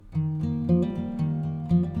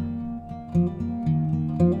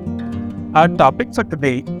Our topic for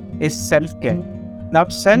today is self-care. Now,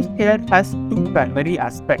 self-care has two primary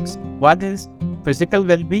aspects. One is physical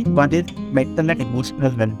well-being, one is mental and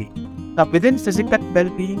emotional well-being. Now, within physical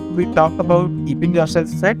well-being, we talk about keeping yourself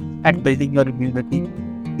fit and building your immunity.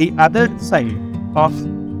 The other side of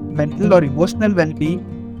mental or emotional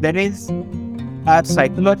well-being, there is our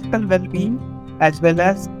psychological well-being as well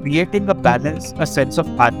as creating a balance, a sense of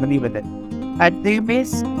harmony within. And they may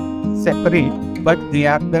separate, but they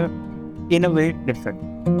are in a way different.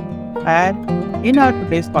 And in our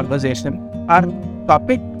today's conversation, our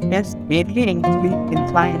topic is mainly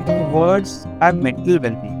inclined towards our mental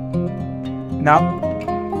well-being. Now,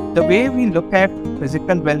 the way we look at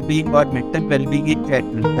physical well-being or mental well-being in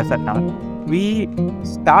general as a term, we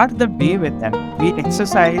start the day with them. We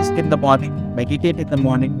exercise in the morning, meditate in the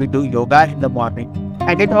morning, we do yoga in the morning,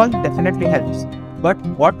 and it all definitely helps. But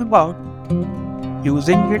what about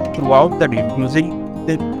using it throughout the day, using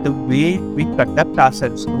the way we conduct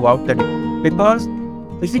ourselves throughout the day? Because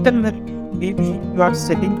physical, maybe you are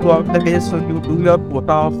sitting throughout the day, so you do your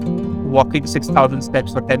quota of walking 6,000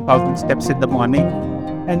 steps or 10,000 steps in the morning,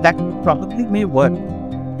 and that probably may work.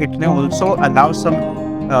 It may also allow some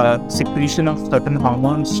secretion of certain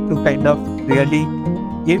hormones to kind of really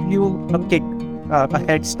give you a kick, a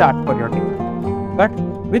head start for your day. But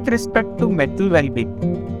with respect to mental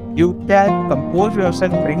well-being, you can compose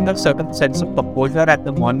yourself, bring a certain sense of composure at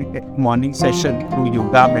the morning session through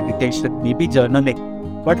yoga, meditation, maybe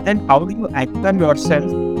journaling. But then how do you anchor yourself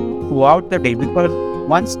throughout the day? Because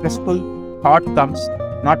one stressful thought comes,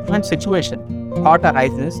 not one situation, thought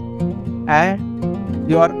arises, and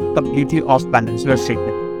you are completely off balance, you are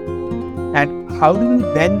shaken. And how do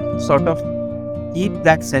you then sort of keep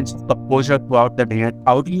that sense of composure throughout the day? And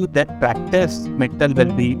how do you then practice mental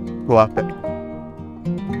well-being throughout the day?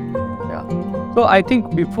 So I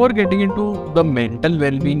think before getting into the mental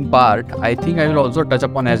well-being part, I think I will also touch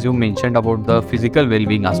upon, as you mentioned, about the physical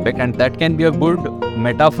well-being aspect, and that can be a good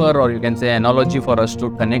metaphor, or you can say analogy, for us to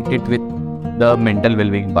connect it with the mental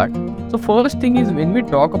well-being part. So first thing is, when we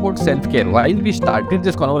talk about self-care, while we started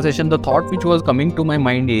this conversation, the thought which was coming to my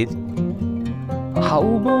mind is, how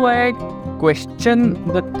do I question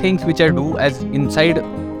the things which I do as inside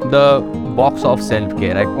the box of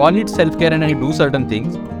self-care? I call it self-care and I do certain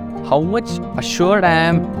things. How much assured I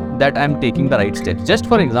am that I am taking the right steps? Just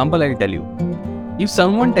for example, I'll tell you. If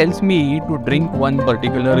someone tells me to drink one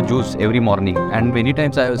particular juice every morning, and many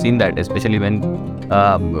times I have seen that, especially when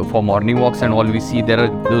for morning walks and all, we see there are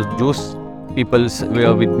those juice people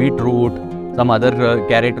with beetroot, some other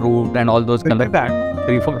carrot root, and all those color,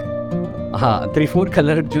 three, four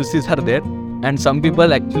colored juices are there. And some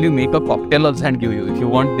people actually make a cocktail also and give you. If you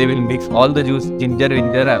want, they will mix all the juice,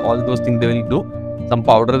 ginger, all those things they will do. Some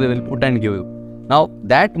powder they will put and give you. Now,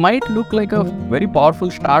 that might look like a very powerful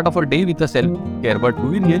start of a day with a self-care, but do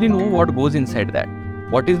we really know what goes inside that?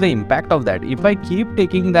 What is the impact of that? If I keep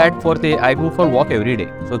taking that for, say, I go for walk every day.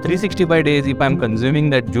 So 365 days, if I'm consuming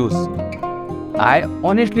that juice, I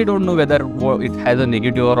honestly don't know whether it has a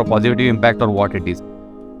negative or a positive impact or what it is.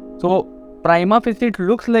 So, prima facie, it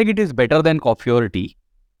looks like it is better than coffee or tea,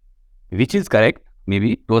 which is correct,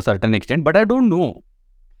 maybe to a certain extent, but I don't know.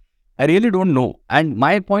 I really don't know. And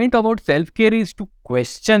my point about self-care is to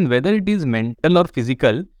question whether it is mental or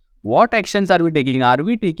physical. What actions are we taking? Are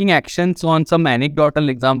we taking actions on some anecdotal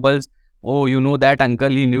examples? Oh, you know that uncle,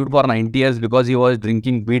 he lived for 90 years because he was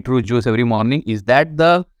drinking beetroot juice every morning. Is that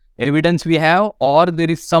the evidence we have? Or there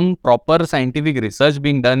is some proper scientific research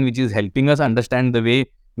being done which is helping us understand the way?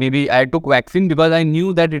 Maybe I took vaccine because I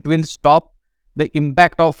knew that it will stop the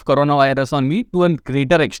impact of coronavirus on me to a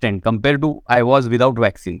greater extent compared to I was without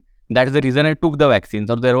vaccine. That's the reason I took the vaccine.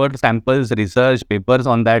 So there were samples, research, papers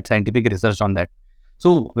on that, scientific research on that.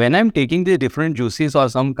 So when I'm taking the different juices or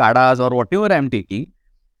some kadas or whatever I'm taking,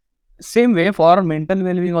 same way for mental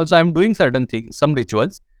well-being also, I'm doing certain things, some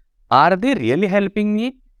rituals. Are they really helping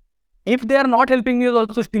me? If they are not helping me, it's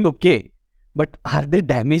also still okay. But are they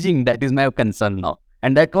damaging? That is my concern now.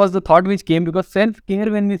 And that was the thought which came, because self-care,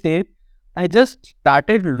 when we say, I just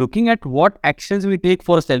started looking at what actions we take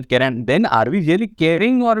for self-care, and then are we really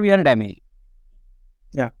caring or we are damaged?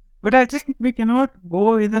 Yeah. But I think we cannot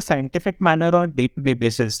go in a scientific manner on day-to-day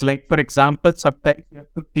basis. Like, for example, sometimes you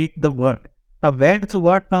have to take the word. Now, where the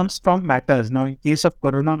word comes from matters. Now, in case of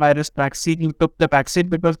coronavirus vaccine, you took the vaccine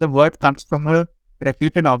because the word comes from a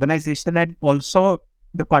reputed organization, and also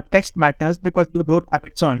the context matters because you don't have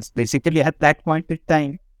it on. Basically, at that point in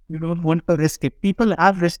time, you don't want to risk it. People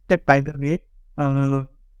have risked it, by the way,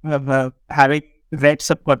 having read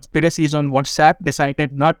some conspiracies on WhatsApp,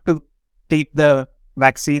 decided not to take the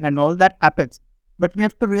vaccine, and all that happens. but we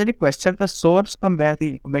have to really question the source from where the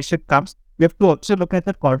information comes. We have to also look at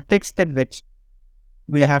the context in which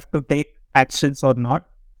we have to take actions or not,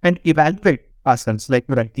 and evaluate ourselves, like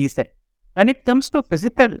you rightly said. When it comes to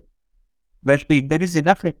physical well-being, there is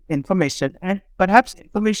enough information, and perhaps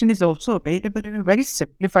information is also available in a very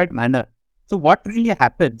simplified manner. So what really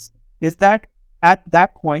happens is that at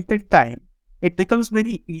that point in time, it becomes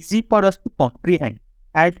very easy for us to comprehend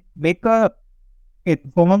and make a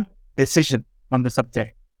informed decision on the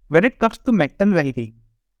subject. When it comes to mental well-being,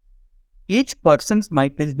 each person's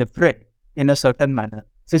mind is different in a certain manner.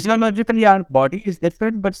 Physiologically, our body is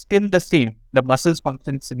different, but still the same. The muscles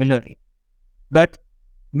function similarly. But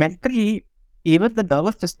mentally, even the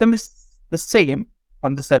nervous system is the same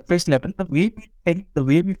on the surface level. The way we think, the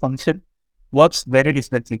way we function works very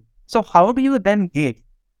differently. So how do you then gauge?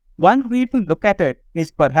 One way to look at it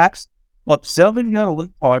is perhaps observing your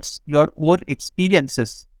own thoughts, your own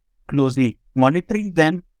experiences closely, monitoring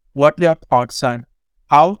them, what your thoughts are,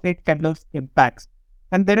 how it kind of impacts.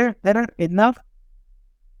 And there are enough,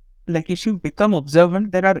 like if you become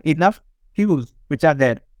observant, there are enough cues which are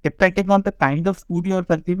there. Depending on the kind of food you're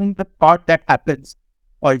consuming, the thought that happens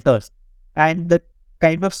alters. And the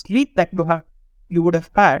kind of sleep that you would have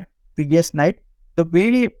had previous night, the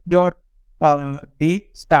way your day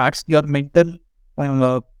starts, your mental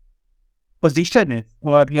uh, position is,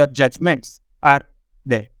 or your judgments are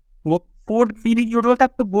there. Food feeding, you don't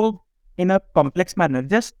have to go in a complex manner.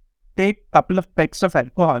 Just take a couple of pecks of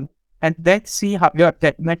alcohol and then see how your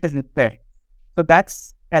judgment is impaired. So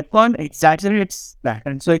that's alcohol exaggerates that,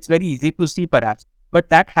 and so it's very easy to see perhaps. But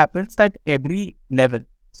that happens at every level.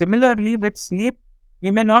 Similarly, with sleep,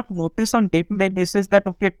 we may not notice on day-to-day basis that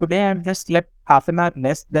okay, today I've just slept half an hour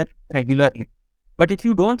less than regularly. But if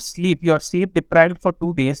you don't sleep, you're sleep deprived for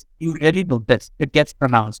 2 days, you really notice it gets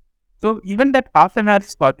pronounced. So even that half an hour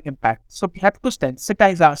is got impact. So we have to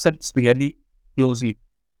sensitize ourselves really closely.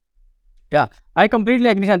 Yeah, I completely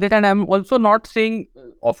agree, Sandesh. And I'm also not saying,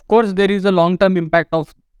 of course, there is a long-term impact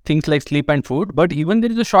of things like sleep and food, but even there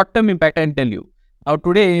is a short-term impact, I tell you. Now,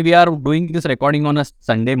 today we are doing this recording on a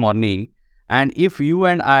Sunday morning, and if you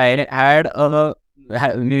and I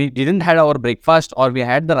we didn't had our breakfast, or we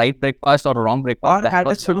had the right breakfast or wrong breakfast, Or had a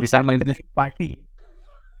was sort of party.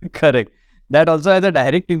 correct. That also has a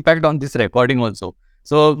direct impact on this recording also.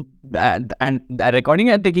 So, and the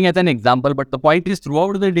recording I'm taking as an example, but the point is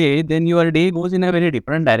throughout the day, then your day goes in a very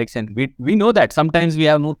different direction. We know that sometimes we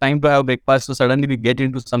have no time to have breakfast, so suddenly we get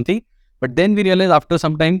into something, but then we realize after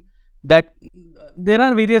some time that there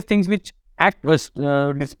are various things which act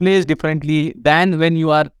displays differently than when you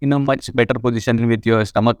are in a much better position with your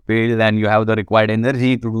stomach filled and you have the required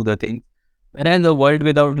energy to do the thing. Whereas the world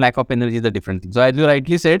without lack of energy is a different thing. So as you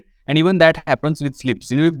rightly said, and even that happens with sleep.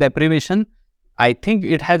 Sleep deprivation, I think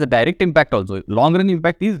it has a direct impact also. Long run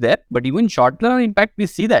impact is there, but even short run impact, we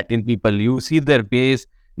see that in people. You see their pace.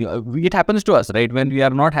 It happens to us, right? When we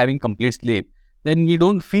are not having complete sleep, then we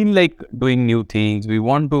don't feel like doing new things. We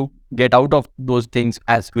want to get out of those things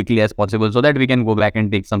as quickly as possible so that we can go back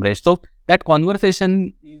and take some rest. So that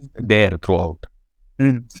conversation is there throughout.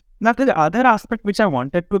 Mm. Now, the other aspect which I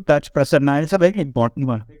wanted to touch, Prasanna, is a very important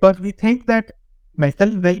one because we think that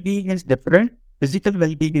mental well-being is different, physical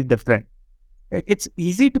well-being is different. It's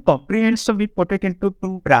easy to comprehend, so we put it into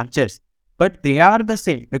two branches, but they are the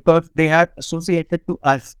same because they are associated to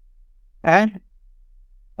us. And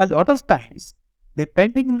a lot of times,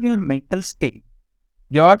 depending on your mental state,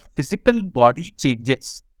 your physical body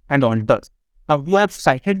changes and alters. Now, we have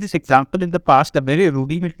cited this example in the past, a very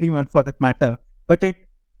rudimentary one for that matter, but it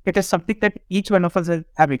is something that each one of us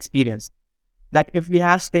have experienced. That if we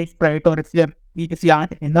have stage fright or if we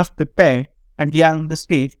aren't enough prepared and we are on the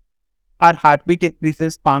stage, our heartbeat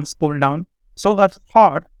increases, palms pull down. So a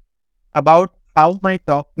thought about how my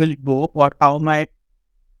talk will go or how my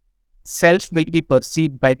self will be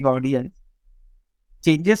perceived by the audience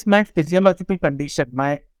changes my physiological condition,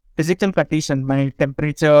 my physical condition, my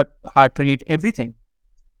temperature, heart rate, everything.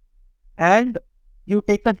 And you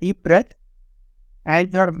take a deep breath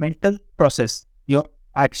and your mental process, your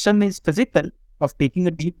action is physical of taking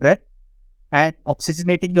a deep breath and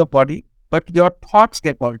oxygenating your body, but your thoughts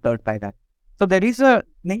get altered by that. So there is a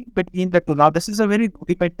link between the two. Now, this is a very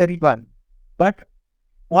rudimentary one, but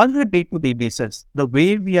on a day-to-day basis, the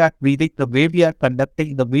way we are breathing, the way we are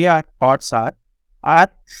conducting, the way our thoughts are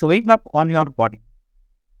showing up on your body.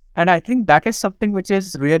 And I think that is something which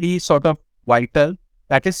is really sort of vital.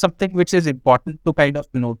 That is something which is important to kind of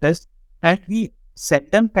notice. And we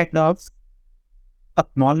seldom kind of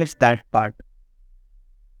acknowledge that part.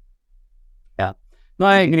 Yeah. No,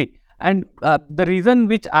 I agree. And the reason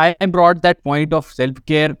which I brought that point of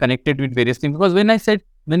self-care connected with various things, because when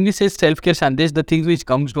we say self-care, Sandesh, the things which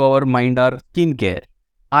comes to our mind are skin care,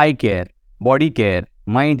 eye care, body care,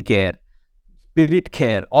 mind care, spirit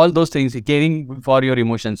care, all those things, caring for your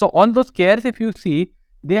emotions. So all those cares, if you see,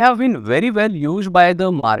 they have been very well used by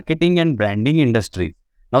the marketing and branding industry.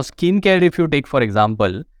 Now, skincare, if you take for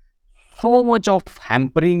example, so much of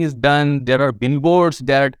hampering is done. There are billboards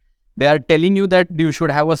that they are telling you that you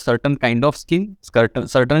should have a certain kind of skin,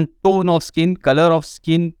 certain tone of skin, color of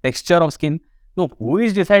skin, texture of skin. No, who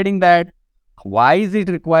is deciding that? Why is it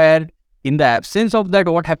required? In the absence of that,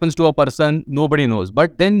 what happens to a person? Nobody knows.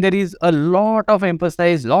 But then there is a lot of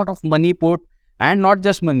emphasis, lot of money put, and not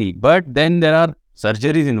just money, but then there are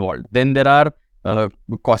surgeries involved. Then there are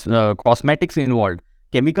cosmetics involved,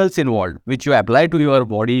 chemicals involved, which you apply to your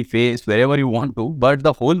body, face, wherever you want to. But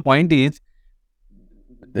the whole point is,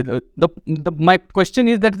 my question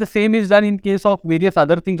is that the same is done in case of various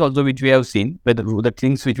other things also, which we have seen, whether the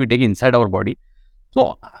things which we take inside our body.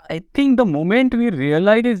 So I think the moment we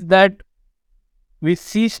realize that we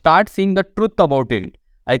start seeing the truth about it,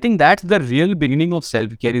 I think that's the real beginning of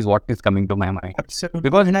self-care is what is coming to my mind. Absolutely.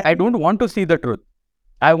 Because I don't want to see the truth.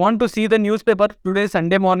 I want to see the newspaper. Today,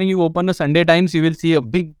 Sunday morning, you open the Sunday Times, you will see a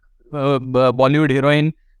big Bollywood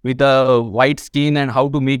heroine with a white skin and how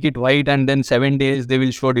to make it white, and then 7 days they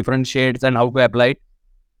will show different shades and how to apply it.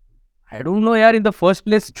 I don't know, in the first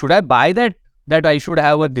place, should I buy that I should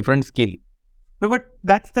have a different skin? No, but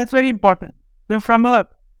that's very important. So from a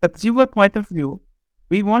consumer point of view,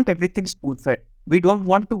 we want everything smooth fit. We don't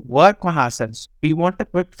want to work on ourselves. We want a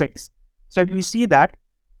quick fix. So we see that,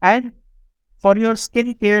 and for your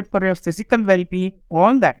skin care, for your physical well-being,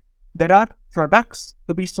 all that, there are products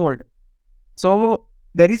to be sold. So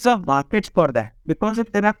there is a market for that, because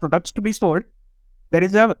if there are products to be sold, there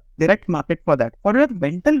is a direct market for that. For your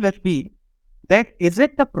mental well-being, there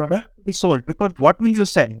isn't a product to be sold, because what will you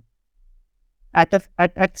sell?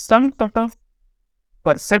 At some sort of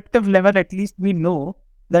perceptive level, at least we know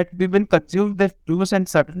that we will consume this juice and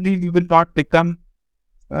suddenly we will not become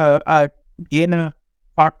gain a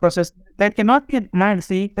thought process. There cannot be a man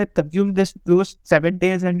saying that consume this juice 7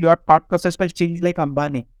 days and your thought process will change like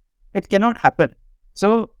Ambani. It cannot happen.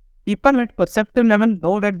 So people at perceptive level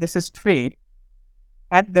know that this is trade,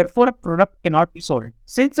 and therefore a product cannot be sold.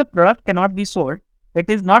 Since a product cannot be sold, it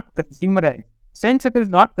is not consumerized. Since it is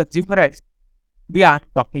not consumerized, we are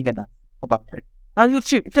talking enough about it. Now you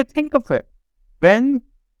should think of it. When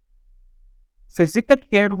physical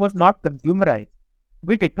care was not consumerized,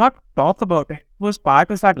 we did not talk about it. It was part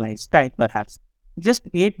of our lifestyle, perhaps. Just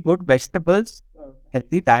ate good vegetables,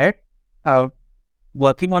 healthy diet,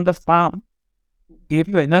 working on the farm gave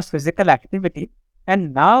you enough physical activity.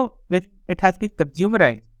 And now when it has been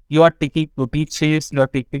consumerized, you are taking protein shakes, you are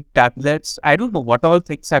taking tablets. I don't know what all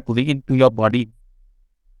things are going into your body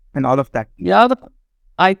and all of that. Yeah,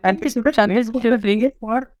 And it's doing it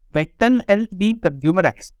for mental health being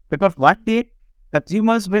consumerized, because one day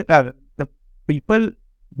consumers will, the people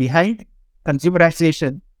behind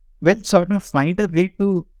consumerization will sort of find a way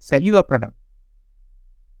to sell you a product.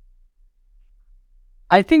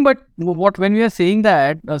 I think, but when we are saying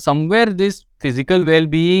that somewhere this physical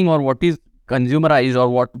well-being or what is consumerized or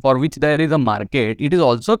what for which there is a market, it is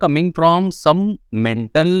also coming from some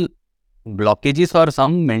mental blockages or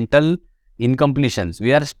some mental incompletions.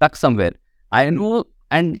 We are stuck somewhere. I know,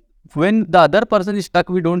 and when the other person is stuck,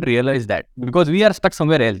 we don't realize that because we are stuck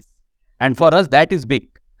somewhere else. And for us, that is big.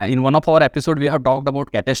 In one of our episodes, we have talked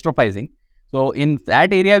about catastrophizing. So in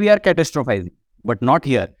that area, we are catastrophizing, but not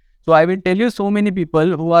here. So I will tell you, so many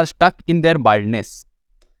people who are stuck in their baldness.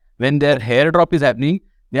 When their hair drop is happening,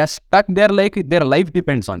 they are stuck there like their life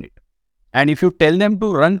depends on it. And if you tell them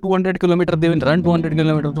to run 200 kilometers, they will run 200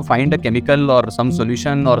 kilometers to find a chemical or some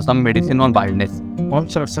solution or some medicine on baldness. All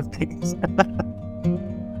sorts of things.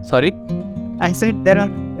 Sorry? I said there are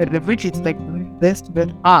remedies like this.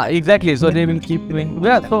 Exactly. So they will keep doing.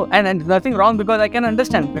 Yeah. So and nothing wrong, because I can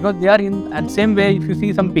understand, because they are in and same way. If you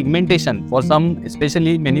see some pigmentation for some,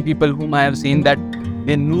 especially many people whom I have seen that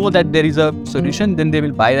they know that there is a solution, then they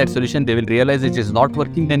will buy that solution. They will realize it is not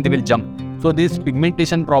working, then they will jump. So this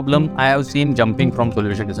pigmentation problem I have seen jumping from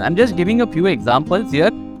solution to solution. I'm just giving a few examples here,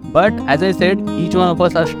 but as I said, each one of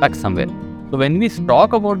us are stuck somewhere. So when we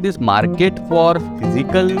talk about this market for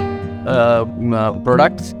physical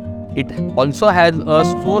products, it also has a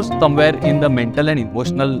source somewhere in the mental and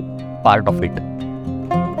emotional part of it.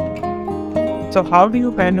 So how do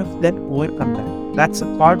you kind of then overcome that? That's a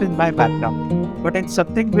part in my background, but it's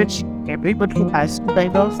something which everybody has to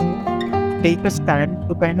kind of take a stand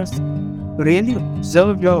to kind of really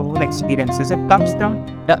observe your own experiences. It comes down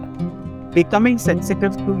becoming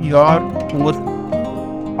sensitive to your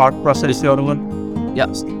own thought process, your own. Yeah.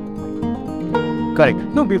 Correct.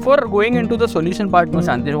 No, before going into the solution part, no,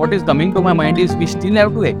 Sandesh, what is coming to my mind is we still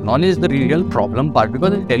have to acknowledge the real problem part,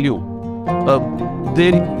 because I'll tell you,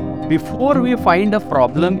 before we find a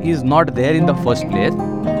problem is not there in the first place,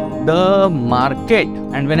 the market,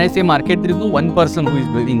 and when I say market, there is no one person who is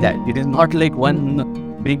doing that. It is not like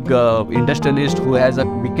one big industrialist who has a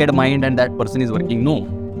wicked mind and that person is working.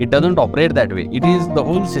 No, it doesn't operate that way. It is the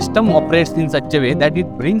whole system operates in such a way that it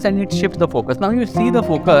brings and it shifts the focus. Now you see the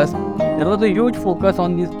focus, there was a huge focus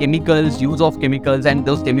on these chemicals, use of chemicals, and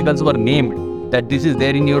those chemicals were named that this is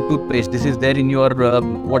there in your toothpaste, this is there in your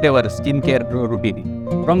whatever skincare routine.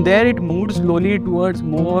 From there it moved slowly towards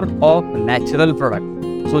more of natural product.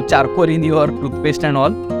 So charcoal in your toothpaste and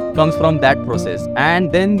all comes from that process,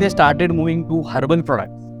 and then they started moving to herbal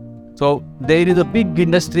products. So there is a big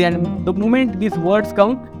industry, and the moment these words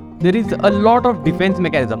come, there is a lot of defense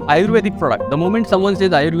mechanism. Ayurvedic product. The moment someone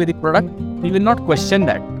says Ayurvedic product, you will not question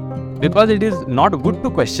that, because it is not good to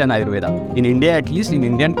question Ayurveda. In India, at least in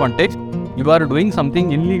Indian context, you are doing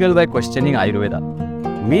something illegal by questioning Ayurveda.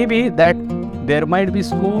 Maybe that there might be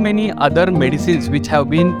so many other medicines which have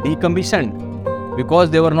been decommissioned because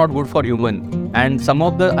they were not good for human, and some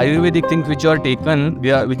of the Ayurvedic things which are taken,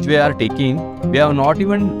 which we are taking, we are not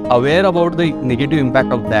even aware about the negative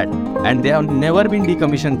impact of that, and they have never been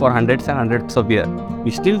decommissioned for hundreds and hundreds of years.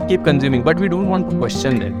 We still keep consuming, but we don't want to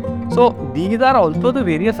question them. So these are also the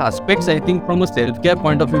various aspects, I think, from a self-care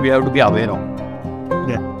point of view, we have to be aware of.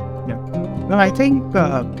 Yeah. No, I think,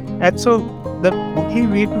 and so the only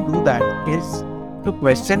way to do that is to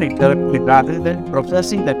question it rather than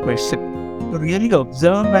processing that question. To really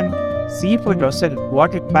observe and see for yourself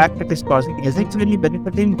what impact it is causing. Is it really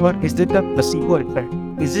benefiting, or is it a placebo effect?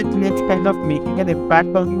 Is it really kind of making an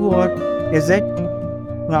impact on you, or is it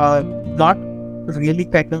not really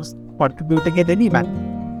kind of contributing in any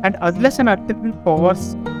manner? And unless and until we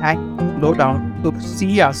pause and slow down to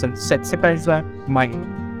see ourselves, sensitize our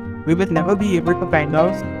mind, we will never be able to kind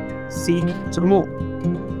of see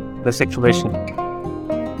through the situation.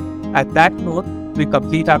 At that note, we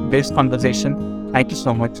complete our base conversation. Thank you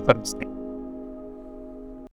so much for listening.